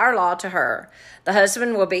this entire law to her. The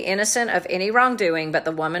husband will be innocent of any wrongdoing, but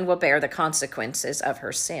the woman will bear the consequences of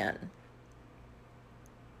her sin.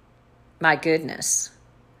 My goodness.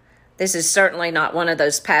 This is certainly not one of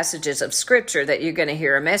those passages of Scripture that you're going to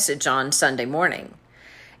hear a message on Sunday morning.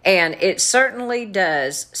 And it certainly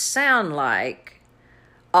does sound like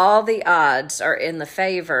all the odds are in the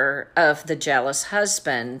favor of the jealous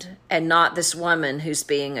husband and not this woman who's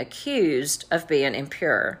being accused of being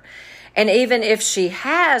impure. And even if she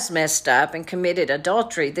has messed up and committed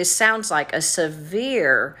adultery, this sounds like a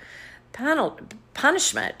severe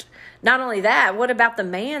punishment. Not only that, what about the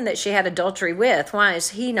man that she had adultery with? Why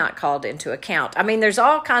is he not called into account? I mean, there's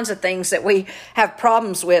all kinds of things that we have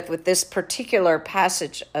problems with this particular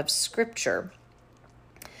passage of Scripture.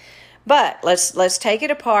 But let's take it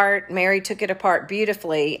apart. Mary took it apart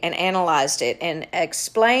beautifully and analyzed it and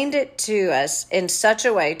explained it to us in such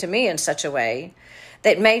a way, to me in such a way,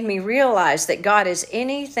 that made me realize that God is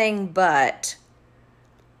anything but,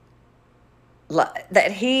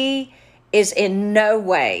 that he is in no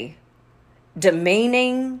way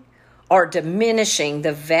demeaning or diminishing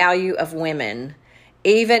the value of women,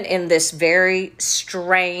 even in this very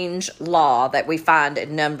strange law that we find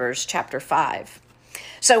in Numbers chapter 5.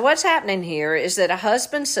 So what's happening here is that a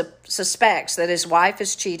husband suspects that his wife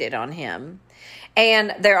has cheated on him,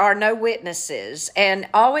 and there are no witnesses. And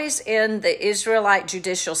always in the Israelite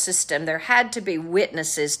judicial system, there had to be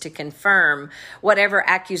witnesses to confirm whatever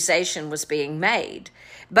accusation was being made.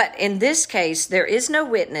 But in this case, there is no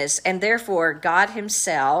witness, and therefore God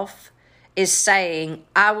himself is saying,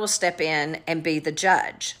 I will step in and be the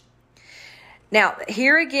judge. Now,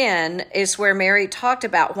 here again is where Mary talked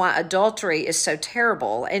about why adultery is so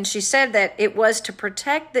terrible. And she said that it was to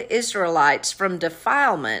protect the Israelites from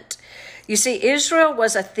defilement. You see, Israel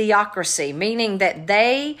was a theocracy, meaning that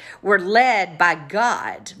they were led by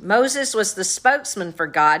God. Moses was the spokesman for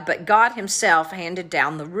God, but God himself handed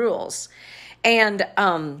down the rules. And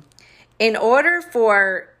in order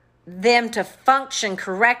for them to function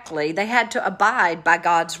correctly, they had to abide by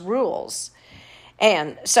God's rules.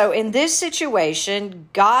 And so in this situation,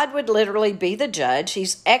 God would literally be the judge.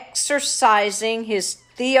 He's exercising his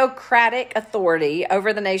theocratic authority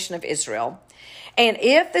over the nation of Israel. And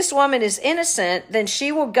if this woman is innocent, then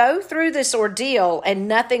she will go through this ordeal and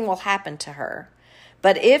nothing will happen to her.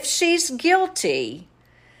 But if she's guilty,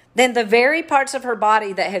 then the very parts of her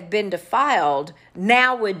body that have been defiled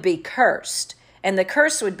now would be cursed. And the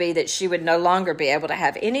curse would be that she would no longer be able to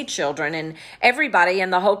have any children, and everybody in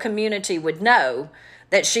the whole community would know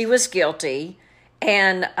that she was guilty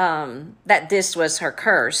and that this was her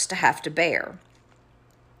curse to have to bear.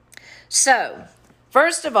 So,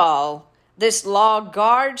 first of all, this law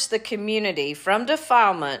guards the community from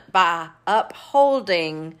defilement by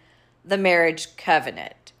upholding the marriage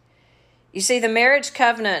covenant. You see, the marriage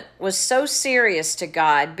covenant was so serious to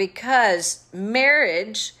God because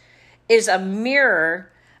marriage is a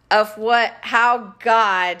mirror of how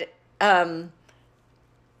God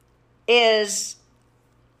is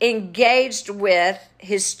engaged with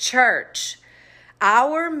his church.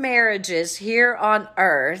 Our marriages here on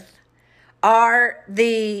earth are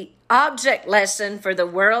the object lesson for the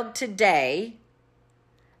world today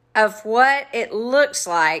of what it looks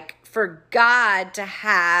like for God to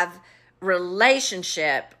have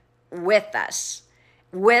relationship with us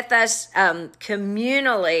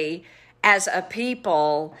communally as a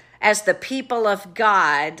people, as the people of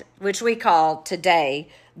God, which we call today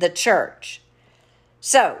the church.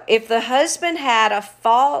 So if the husband had a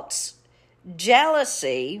false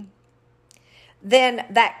jealousy, then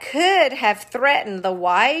that could have threatened the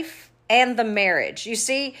wife and the marriage. You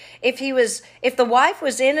see, if the wife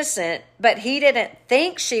was innocent, but he didn't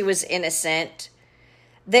think she was innocent,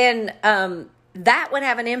 then that would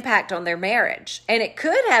have an impact on their marriage. And it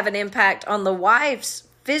could have an impact on the wife's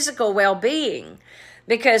physical well-being,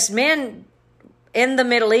 because men in the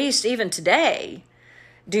Middle East, even today,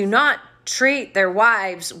 do not treat their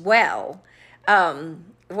wives well.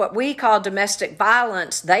 What we call domestic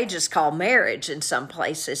violence, they just call marriage in some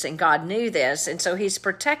places, and God knew this. And so he's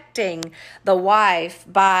protecting the wife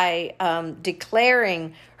by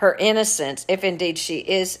declaring her innocence, if indeed she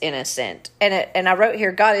is innocent. And I wrote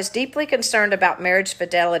here, God is deeply concerned about marriage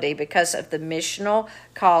fidelity because of the missional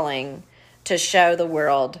calling to show the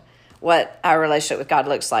world what our relationship with God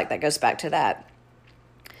looks like. That goes back to that.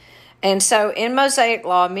 And so in Mosaic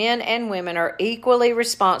law, men and women are equally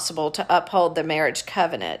responsible to uphold the marriage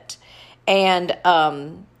covenant. And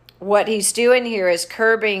what he's doing here is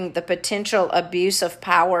curbing the potential abuse of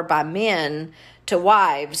power by men to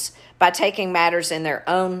wives by taking matters in their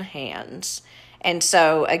own hands. And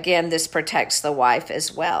so, again, this protects the wife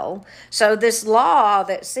as well. So this law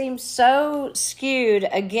that seems so skewed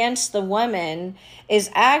against the woman is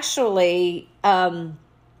actually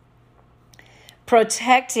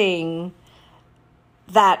protecting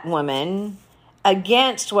that woman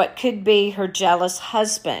against what could be her jealous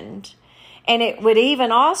husband. And it would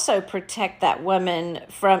even also protect that woman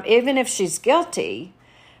from, even if she's guilty,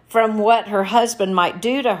 from what her husband might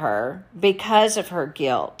do to her because of her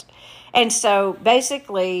guilt. And so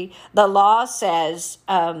basically the law says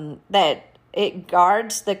that it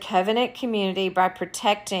guards the covenant community by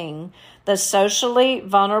protecting the socially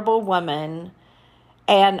vulnerable woman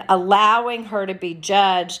and allowing her to be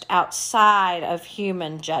judged outside of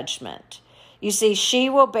human judgment. You see, she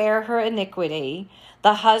will bear her iniquity.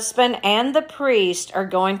 The husband and the priest are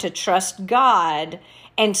going to trust God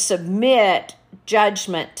and submit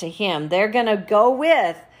judgment to him. They're going to go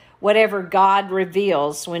with whatever God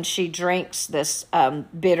reveals when she drinks this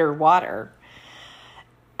bitter water.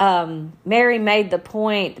 Mary made the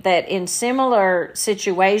point that in similar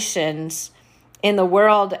situations in the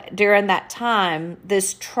world during that time,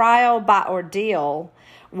 this trial by ordeal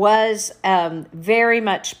was very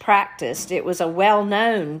much practiced. It was a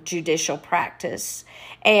well-known judicial practice.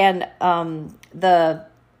 And the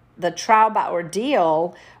the trial by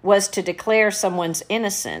ordeal was to declare someone's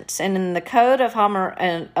innocence. And in the Code of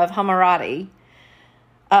Hammurabi,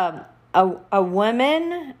 a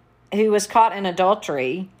woman who was caught in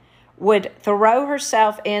adultery would throw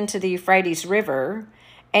herself into the Euphrates River,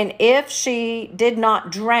 and if she did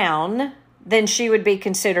not drown, then she would be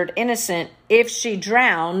considered innocent. If she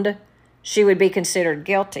drowned, she would be considered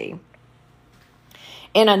guilty.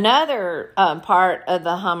 In another part of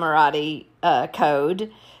the Hammurabi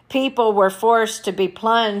Code, people were forced to be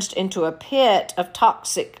plunged into a pit of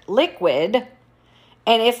toxic liquid,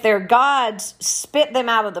 and if their gods spit them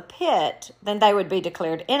out of the pit, then they would be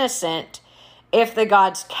declared innocent. If the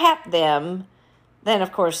gods kept them, then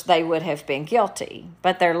of course they would have been guilty.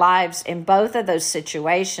 But their lives in both of those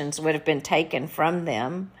situations would have been taken from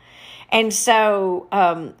them. And so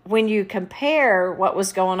when you compare what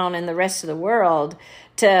was going on in the rest of the world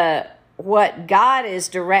to what God is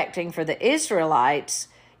directing for the Israelites,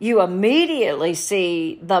 you immediately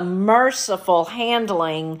see the merciful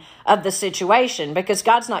handling of the situation, because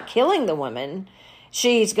God's not killing the woman.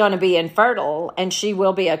 She's going to be infertile and she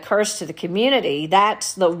will be a curse to the community.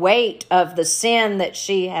 That's the weight of the sin that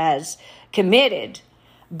she has committed.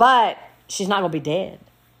 But she's not going to be dead.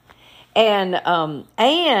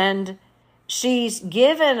 And she's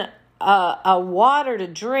given a water to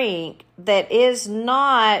drink that is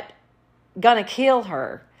not going to kill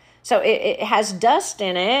her. So it has dust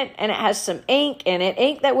in it, and it has some ink in it.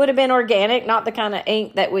 Ink that would have been organic, not the kind of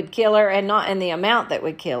ink that would kill her, and not in the amount that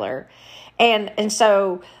would kill her. And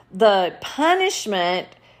so the punishment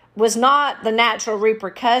was not the natural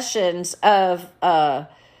repercussions of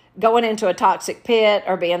going into a toxic pit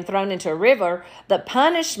or being thrown into a river. The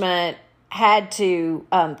punishment had to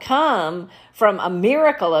come from a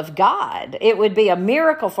miracle of God. It would be a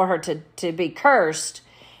miracle for her to be cursed,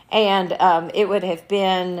 and it would have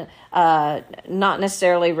been not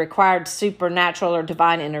necessarily required supernatural or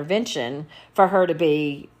divine intervention for her to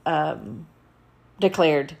be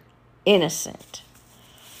declared innocent.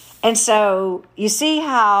 And so you see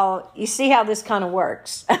how this kind of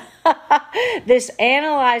works. This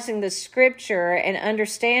analyzing the scripture and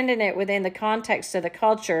understanding it within the context of the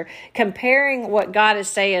culture, comparing what God is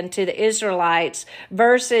saying to the Israelites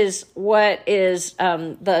versus what is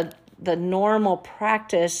the normal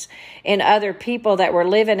practice in other people that were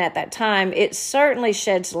living at that time, it certainly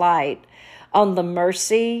sheds light on the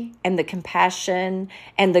mercy and the compassion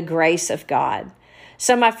and the grace of God.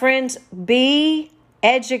 So my friends, be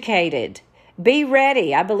educated. Be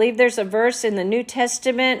ready. I believe there's a verse in the New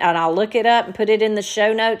Testament, and I'll look it up and put it in the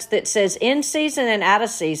show notes, that says in season and out of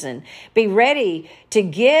season. Be ready to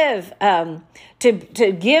give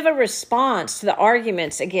to give a response to the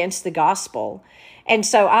arguments against the gospel. And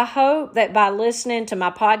so I hope that by listening to my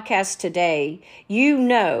podcast today, you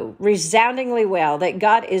know resoundingly well that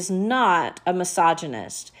God is not a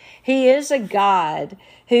misogynist. He is a God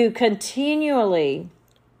who continually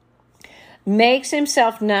makes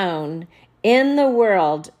himself known in the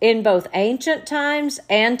world in both ancient times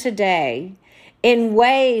and today in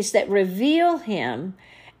ways that reveal him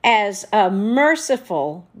as a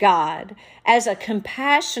merciful God, as a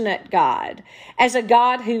compassionate God, as a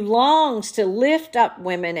God who longs to lift up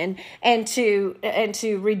women and to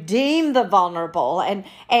redeem the vulnerable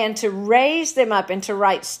and to raise them up into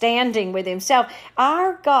right standing with himself.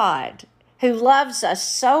 Our God, who loves us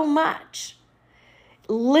so much,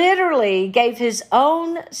 literally gave his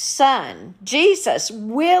own son. Jesus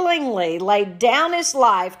willingly laid down his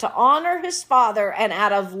life to honor his Father, and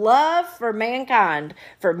out of love for mankind,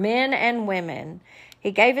 for men and women,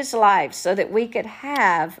 he gave his life so that we could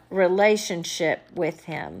have relationship with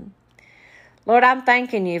him. Lord, I'm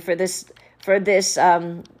thanking you for this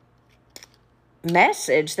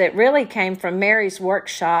message that really came from Mary's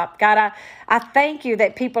workshop. God, I thank you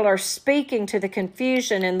that people are speaking to the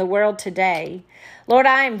confusion in the world today. Lord,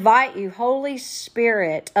 I invite you, Holy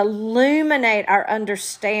Spirit, illuminate our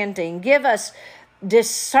understanding. Give us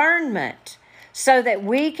discernment so that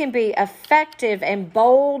we can be effective and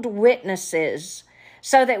bold witnesses,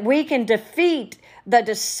 so that we can defeat the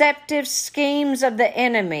deceptive schemes of the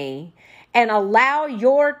enemy and allow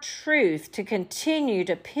your truth to continue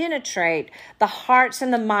to penetrate the hearts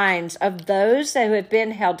and the minds of those that have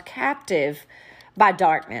been held captive by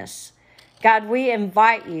darkness. God, we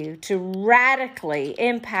invite you to radically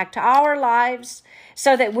impact our lives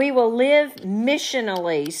so that we will live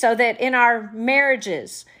missionally, so that in our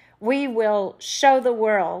marriages we will show the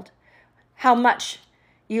world how much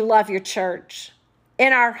you love your church.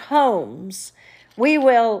 In our homes, we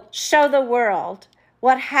will show the world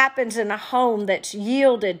what happens in a home that's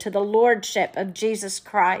yielded to the lordship of Jesus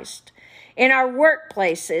Christ. In our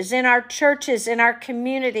workplaces, in our churches, in our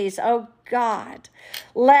communities, oh God,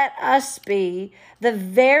 let us be the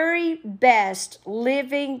very best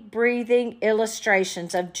living, breathing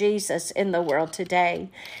illustrations of Jesus in the world today.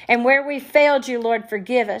 And where we failed you, Lord,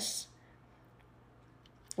 forgive us.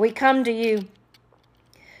 We come to you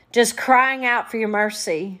just crying out for your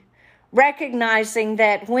mercy, recognizing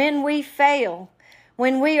that when we fail,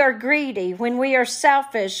 when we are greedy, when we are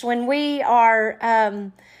selfish, when we are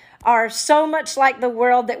so much like the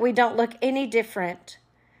world that we don't look any different,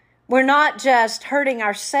 we're not just hurting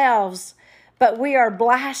ourselves, but we are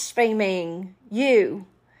blaspheming you,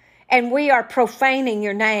 and we are profaning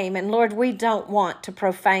your name. And Lord, we don't want to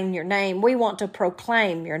profane your name. We want to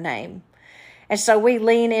proclaim your name. And so we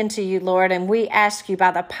lean into you, Lord, and we ask you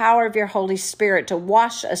by the power of your Holy Spirit to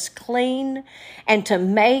wash us clean and to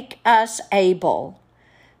make us able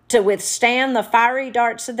to withstand the fiery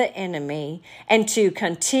darts of the enemy and to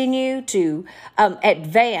continue to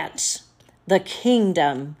advance the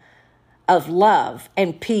kingdom of love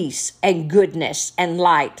and peace and goodness and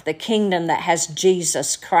light, the kingdom that has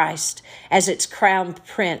Jesus Christ as its crown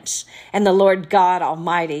prince and the Lord God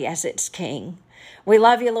Almighty as its king. We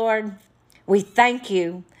love you, Lord. We thank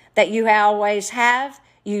you that you always have,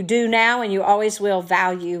 you do now, and you always will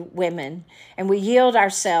value women. And we yield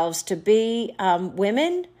ourselves to be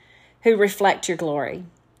women who reflect your glory.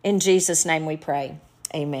 In Jesus' name we pray.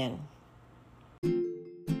 Amen.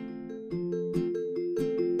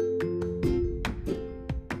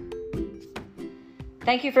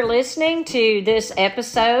 Thank you for listening to this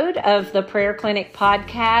episode of the Prayer Clinic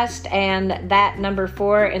podcast and that number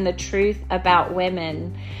 4 in the Truth About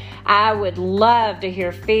Women. I would love to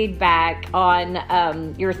hear feedback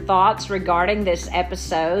on your thoughts regarding this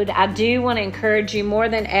episode. I do want to encourage you more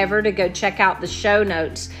than ever to go check out the show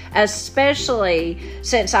notes, especially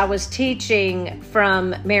since I was teaching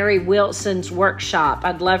from Mary Wilson's workshop.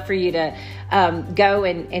 I'd love for you to go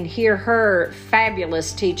and hear her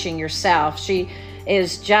fabulous teaching yourself. She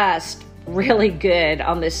is just really good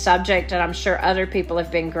on this subject, and I'm sure other people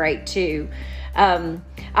have been great too. I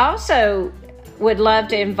also would love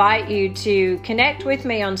to invite you to connect with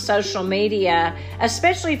me on social media,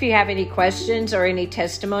 especially if you have any questions or any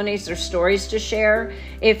testimonies or stories to share.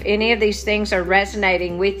 If any of these things are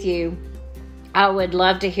resonating with you, I would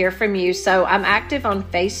love to hear from you. So I'm active on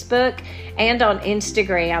Facebook and on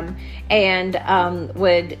Instagram, and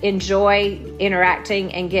would enjoy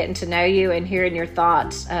interacting and getting to know you and hearing your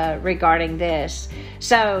thoughts regarding this.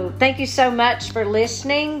 So thank you so much for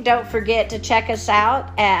listening. Don't forget to check us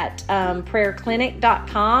out at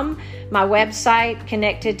prayerclinic.com, my website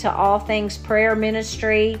connected to all things prayer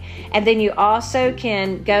ministry. And then you also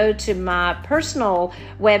can go to my personal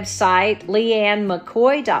website,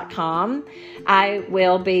 leannemccoy.com. I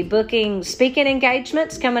will be booking speaking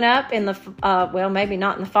engagements coming up in the, maybe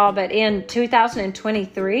not in the fall, but in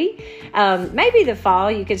 2023. Maybe the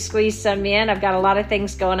fall, you could squeeze some in. I've got a lot of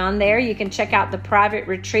things going on there. You can check out the private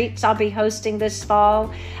retreats I'll be hosting this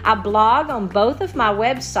fall. I blog on both of my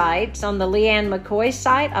websites. On the Leanne McCoy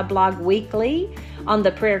site, I blog weekly. On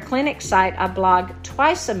the Prayer Clinic site, I blog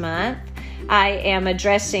twice a month. I am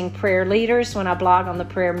addressing prayer leaders when I blog on the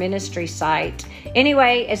prayer ministry site.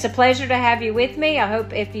 Anyway, it's a pleasure to have you with me. I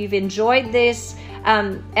hope if you've enjoyed this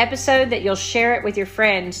episode that you'll share it with your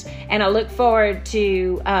friends. And I look forward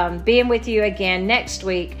to being with you again next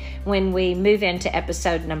week when we move into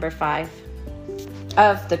episode number 5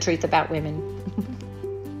 of The Truth About Women.